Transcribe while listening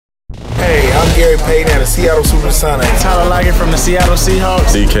Gary Payton and the Seattle Supersonics. Tyler Lockett from the Seattle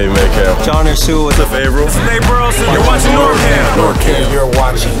Seahawks. DK Metcalf. John Sue with the Favreau. Nate Burleson. You're watching NorbCam. NorbCam. You're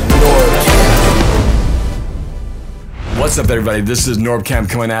watching Norb. What's up, everybody? This is NorbCam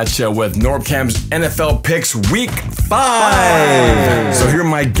coming at you with NorbCam's NFL picks Week 5. So here are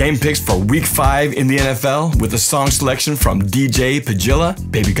my game picks for Week 5 in the NFL with a song selection from DJ Pagilla,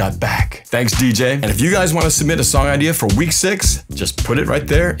 Baby Got Back. Thanks, DJ. And if you guys want to submit a song idea for Week 6, just put it right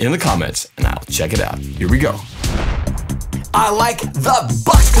there in the comments and I'll check it out. Here we go. I like the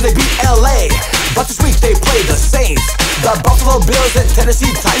Bucks cause they beat LA, but this week they play the Saints. The Buffalo Bills and Tennessee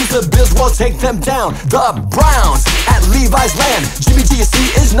Titans, the Bills will take them down. The Browns at Levi's Land, Jimmy G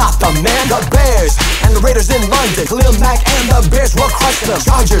is not the man. The Bears and the Raiders in London, Khalil Mack and the Bears will crush them.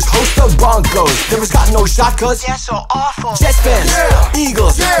 Chargers host the Broncos, Denver's got no shot cause yeah, so awful. Jets fans,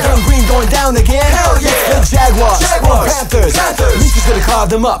 Eagles, Tom Green going down again. Hell yeah. The Jaguars, Panthers. Leafs gonna carve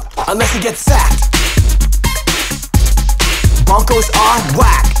them up unless he gets sacked. Broncos are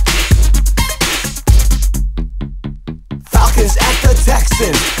whack. Falcons at the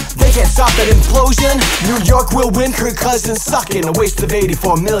Texans, they can't stop that implosion. New York will win, Kirk Cousins sucking, a waste of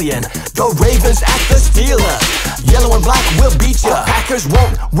 84 million. The Ravens at the Steelers, yellow and black will beat ya. Packers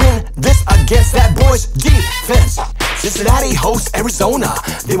won't win this against that boys' defense. Cincinnati hosts Arizona,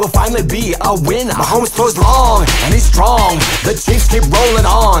 they will finally be a winner. Mahomes throws long and he's strong, the Chiefs keep rolling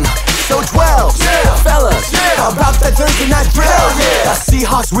on. So 12, fellas, how about that Thursday night thrill? The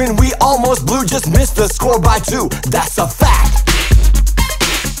Seahawks win, we almost blew, just missed the score by 2. That's a fact.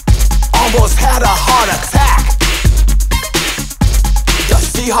 Almost had a heart attack. The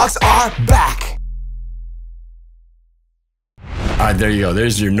Seahawks are back. All right, there you go.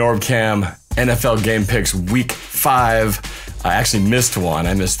 There's your NorbCam NFL game picks Week 5. I actually missed one.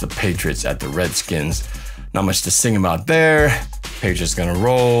 I missed the Patriots at the Redskins. Not much to sing about there. Patriots gonna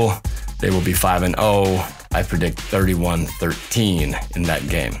roll. They will be 5-0. I predict 31-13 in that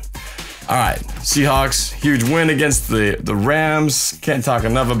game. All right, Seahawks, huge win against the Rams. Can't talk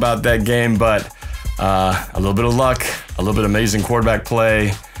enough about that game, but a little bit of luck, a little bit of amazing quarterback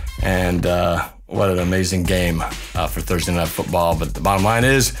play, and what an amazing game for Thursday Night Football. But the bottom line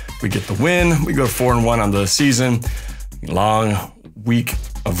is we get the win. We go 4-1 on the season. Long week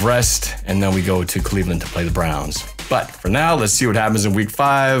of rest, and then we go to Cleveland to play the Browns. But for now, let's see what happens in Week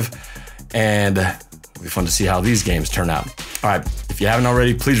 5, and it'll be fun to see how these games turn out. All right, if you haven't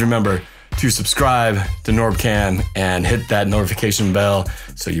already, please remember to subscribe to NorbCam and hit that notification bell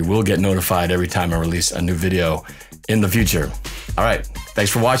so you will get notified every time I release a new video in the future. All right,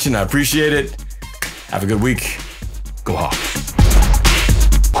 thanks for watching. I appreciate it. Have a good week. Go Hawks.